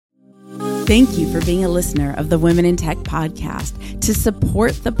Thank you for being a listener of the Women in Tech podcast. To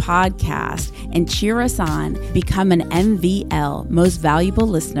support the podcast and cheer us on, become an MVL, Most Valuable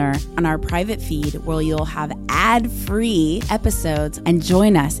Listener, on our private feed where you'll have ad-free episodes and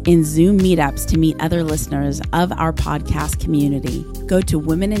join us in Zoom meetups to meet other listeners of our podcast community. Go to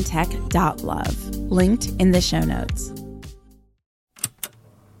womenintech.love, linked in the show notes.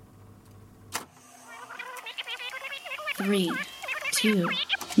 Three, two,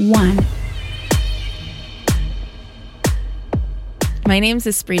 one. My name's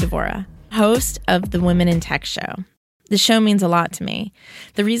Espree Devora, host of the Women in Tech show. The show means a lot to me.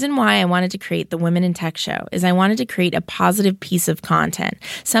 The reason why I wanted to create the Women in Tech show is I wanted to create a positive piece of content,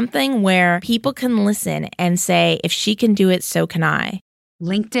 something where people can listen and say, if she can do it, so can I.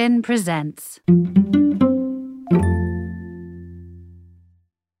 LinkedIn presents.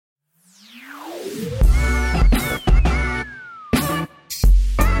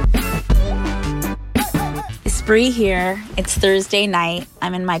 Espree here. It's Thursday night.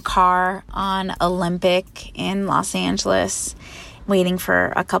 I'm in my car on Olympic in Los Angeles, waiting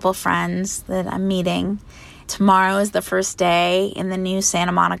for a couple friends that I'm meeting. Tomorrow is the first day in the new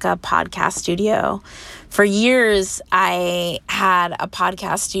Santa Monica podcast studio. For years, I had a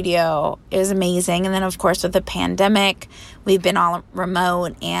podcast studio. It was amazing. And then, of course, with the pandemic, we've been all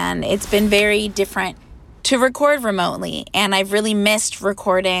remote, and it's been very different to record remotely, and I've really missed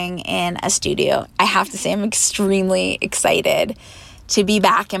recording in a studio. I have to say I'm extremely excited to be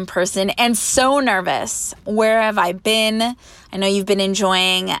back in person and so nervous. Where have I been? I know you've been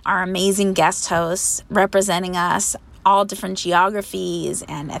enjoying our amazing guest hosts representing us, all different geographies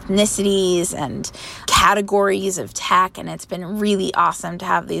and ethnicities and categories of tech. And it's been really awesome to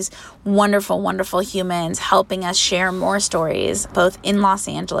have these wonderful, wonderful humans helping us share more stories, both in Los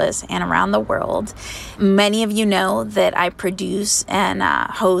Angeles and around the world. Many of you know that I produce and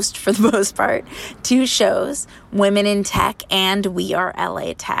host, for the most part, 2 shows, Women in Tech and We Are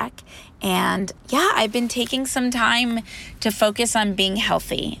LA Tech. And yeah, I've been taking some time to focus on being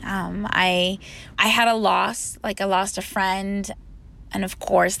healthy. I had a loss, I lost a friend. And of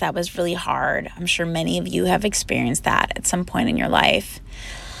course, that was really hard. I'm sure many of you have experienced that at some point in your life.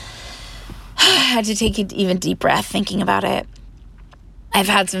 I had to take an even deep breath thinking about it. I've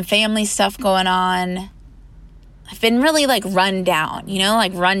had some family stuff going on. I've been really run down,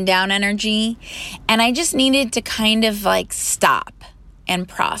 run down energy. And I just needed to kind of stop and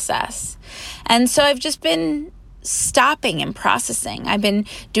process. And so I've just been stopping and processing. I've been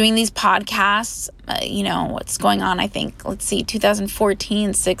doing these podcasts, what's going on, I think,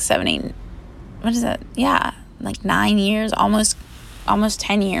 2014, 6, 7, 8, what is that? Yeah, 9 years, almost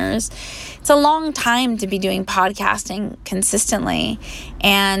 10 years. It's a long time to be doing podcasting consistently.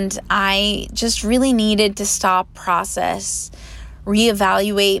 And I just really needed to stop, process,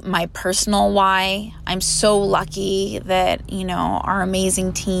 reevaluate my personal why. I'm so lucky that, our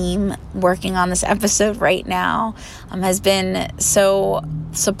amazing team working on this episode right now has been so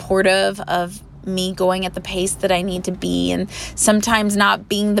supportive of me going at the pace that I need to be, and sometimes not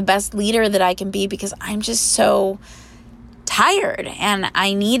being the best leader that I can be because I'm just so tired, and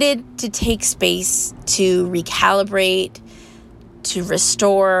I needed to take space to recalibrate, to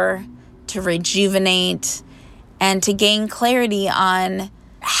restore, to rejuvenate, and to gain clarity on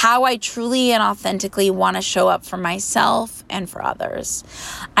how I truly and authentically want to show up for myself and for others.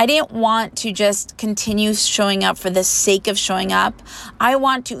 I didn't want to just continue showing up for the sake of showing up. I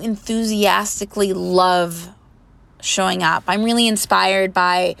want to enthusiastically love showing up. I'm really inspired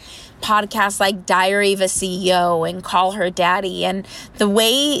by podcasts like Diary of a CEO and Call Her Daddy, and the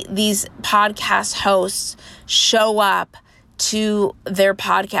way these podcast hosts show up to their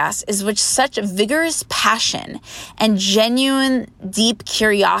podcast is with such a vigorous passion and genuine deep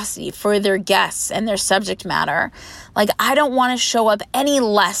curiosity for their guests and their subject matter. I don't want to show up any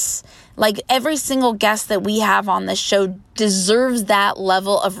less. Every single guest that we have on this show deserves that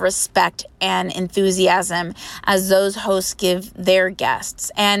level of respect and enthusiasm as those hosts give their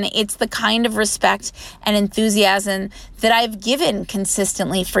guests. And it's the kind of respect and enthusiasm that I've given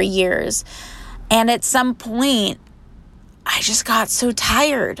consistently for years. And at some point, I just got so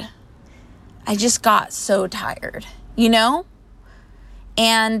tired.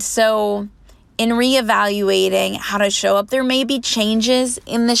 And so in reevaluating how to show up, there may be changes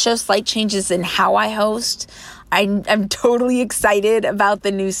in the show, slight changes in how I host. I'm totally excited about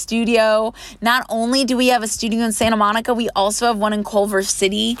the new studio. Not only do we have a studio in Santa Monica, we also have one in Culver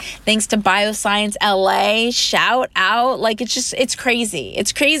City, thanks to Bioscience LA. Shout out. It's crazy.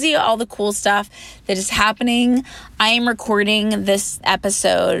 It's crazy, all the cool stuff that is happening. I am recording this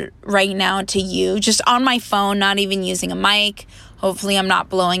episode right now to you, just on my phone, not even using a mic. Hopefully I'm not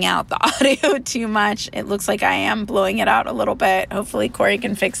blowing out the audio too much. It looks like I am blowing it out a little bit. Hopefully Corey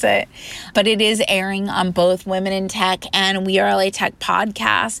can fix it. But it is airing on both Women in Tech and We Are LA Tech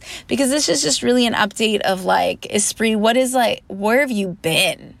podcasts, because this is just really an update of like, Espree, where have you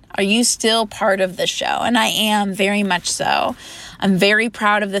been? Are you still part of the show? And I am, very much so. I'm very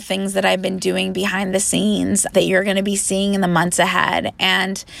proud of the things that I've been doing behind the scenes that you're going to be seeing in the months ahead.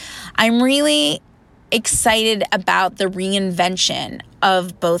 And I'm really excited about the reinvention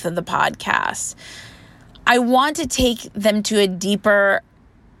of both of the podcasts. I want to take them to a deeper,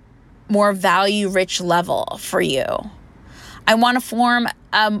 more value-rich level for you. I want to form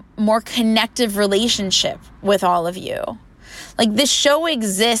a more connective relationship with all of you. Like, this show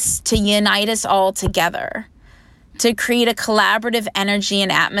exists to unite us all together, to create a collaborative energy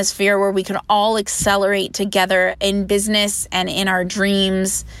and atmosphere where we can all accelerate together in business and in our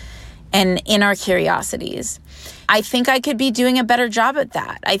dreams and in our curiosities. I think I could be doing a better job at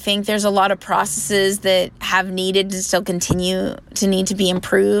that. I think there's a lot of processes that have needed to still continue to need to be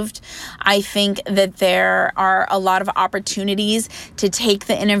improved. I think that there are a lot of opportunities to take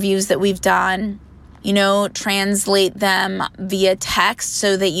the interviews that we've done, translate them via text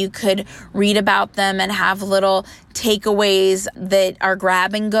so that you could read about them and have little takeaways that are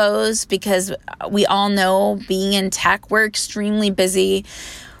grab and goes, because we all know, being in tech, we're extremely busy.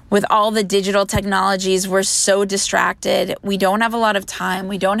 With all the digital technologies, we're so distracted. We don't have a lot of time.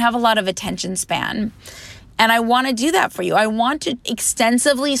 We don't have a lot of attention span. And I want to do that for you. I want to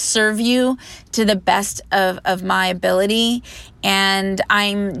extensively serve you to the best of my ability. And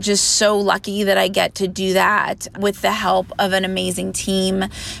I'm just so lucky that I get to do that with the help of an amazing team.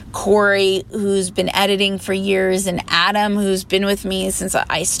 Corey, who's been editing for years, and Adam, who's been with me since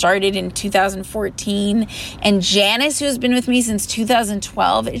I started in 2014, and Janice, who's been with me since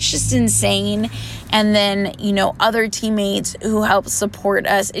 2012. It's just insane. And then, other teammates who help support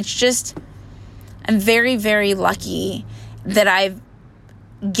us. I'm very, very lucky that I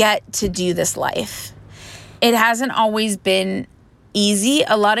get to do this life. It hasn't always been easy.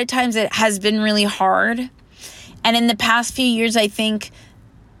 A lot of times it has been really hard. And in the past few years, I think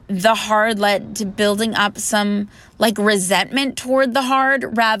the hard led to building up some resentment toward the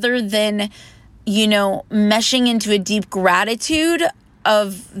hard, rather than, meshing into a deep gratitude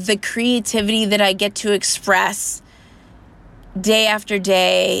of the creativity that I get to express day after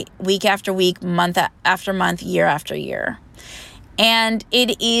day, week after week, month after month, year after year. And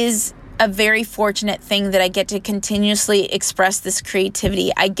it is a very fortunate thing that I get to continuously express this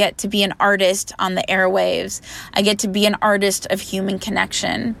creativity. I get to be an artist on the airwaves. I get to be an artist of human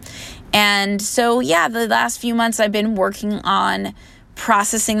connection. And so, the last few months I've been working on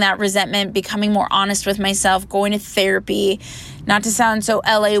processing that resentment, becoming more honest with myself, going to therapy, not to sound so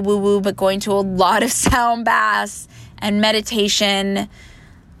LA woo-woo, but going to a lot of sound baths and meditation,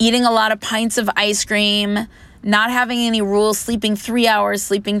 eating a lot of pints of ice cream, not having any rules, sleeping 3 hours,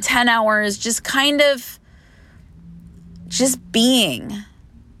 sleeping 10 hours, just being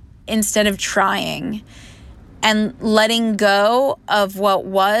instead of trying, and letting go of what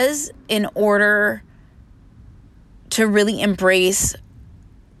was in order to really embrace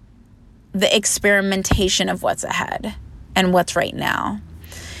the experimentation of what's ahead and what's right now.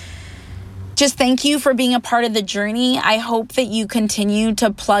 Just thank you for being a part of the journey. I hope that you continue to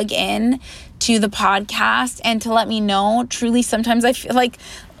plug in to the podcast and to let me know. Truly, sometimes I feel like,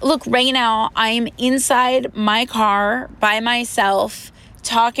 look, right now I'm inside my car by myself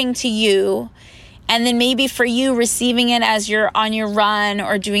talking to you. And then maybe for you, receiving it as you're on your run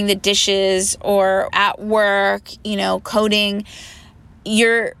or doing the dishes or at work, coding,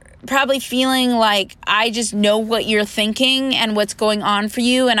 you're probably feeling like I just know what you're thinking and what's going on for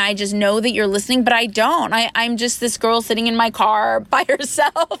you, and I just know that you're listening, but I don't. I'm just this girl sitting in my car by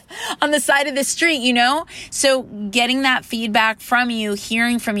herself on the side of the street, So getting that feedback from you,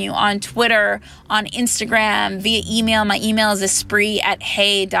 hearing from you on Twitter, on Instagram, via email. My email is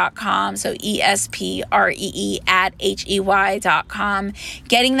espree@hey.com, so ESPREE@HEY.com.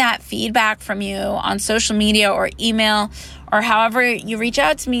 Getting that feedback from you on social media or email, or however you reach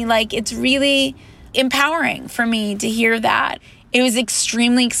out to me, it's really empowering for me to hear that. It was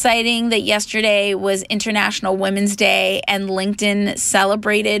extremely exciting that yesterday was International Women's Day and LinkedIn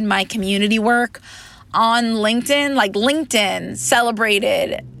celebrated my community work on LinkedIn. LinkedIn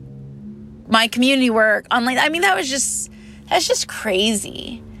celebrated my community work on LinkedIn. I mean, that's just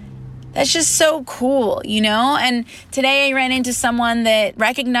crazy. That's just so cool, And today I ran into someone that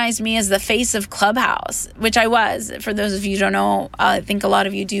recognized me as the face of Clubhouse, which I was. For those of you who don't know, I think a lot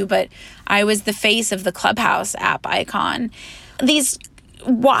of you do, but I was the face of the Clubhouse app icon. These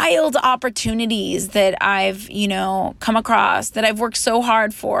wild opportunities that I've, come across, that I've worked so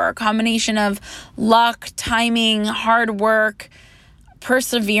hard for. A combination of luck, timing, hard work,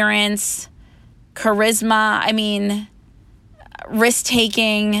 perseverance, charisma,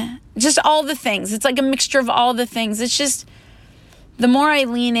 risk-taking, just all the things. It's like a mixture of all the things. It's just, the more I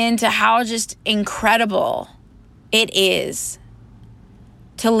lean into how just incredible it is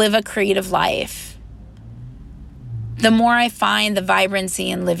to live a creative life, the more I find the vibrancy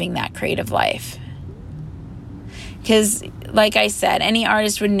in living that creative life. Because, like I said, any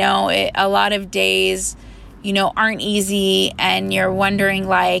artist would know it, a lot of days, aren't easy, and you're wondering,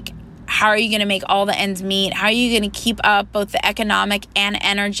 how are you going to make all the ends meet? How are you going to keep up both the economic and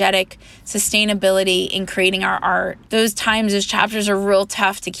energetic sustainability in creating our art? Those times, those chapters are real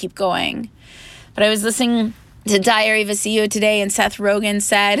tough to keep going. But I was listening to Diary of a CEO today, and Seth Rogen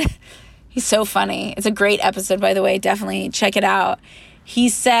said, he's so funny. It's a great episode, by the way. Definitely check it out. He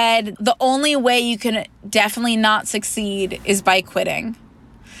said, the only way you can definitely not succeed is by quitting.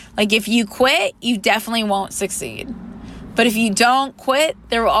 If you quit, you definitely won't succeed. But if you don't quit,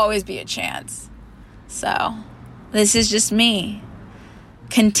 there will always be a chance. So this is just me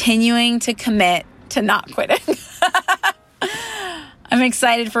continuing to commit to not quitting. I'm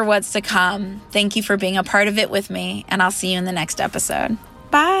excited for what's to come. Thank you for being a part of it with me, and I'll see you in the next episode.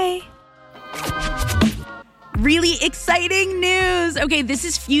 Bye. Really exciting news. Okay, this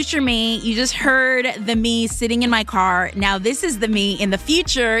is future me. You just heard the me sitting in my car. Now this is the me in the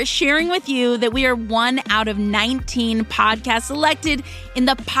future sharing with you that we are 1 out of 19 podcasts selected in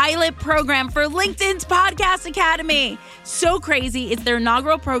the pilot program for LinkedIn's Podcast Academy. So crazy. It's their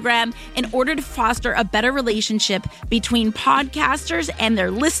inaugural program in order to foster a better relationship between podcasters and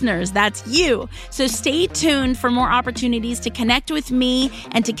their listeners. That's you. So stay tuned for more opportunities to connect with me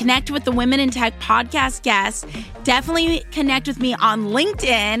and to connect with the Women in Tech podcast guests. Definitely connect with me on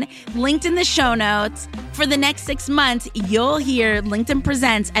LinkedIn, linked in the show notes. For the next 6 months, you'll hear LinkedIn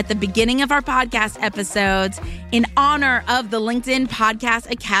Presents at the beginning of our podcast episodes in honor of the LinkedIn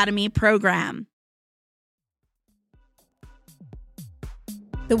Podcast Academy program.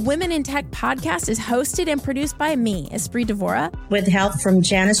 The Women in Tech podcast is hosted and produced by me, Espree Devora, with help from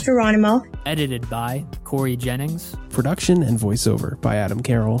Janice Geronimo. Edited by Corey Jennings. Production and voiceover by Adam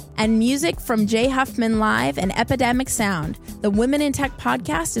Carroll. And music from Jay Huffman Live and Epidemic Sound. The Women in Tech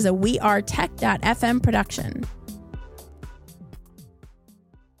podcast is a wearetech.fm production.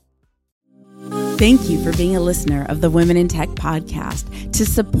 Thank you for being a listener of the Women in Tech podcast. To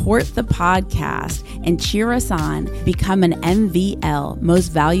support the podcast and cheer us on, become an MVL, Most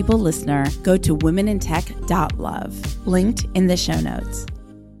Valuable Listener, go to womenintech.love, linked in the show notes.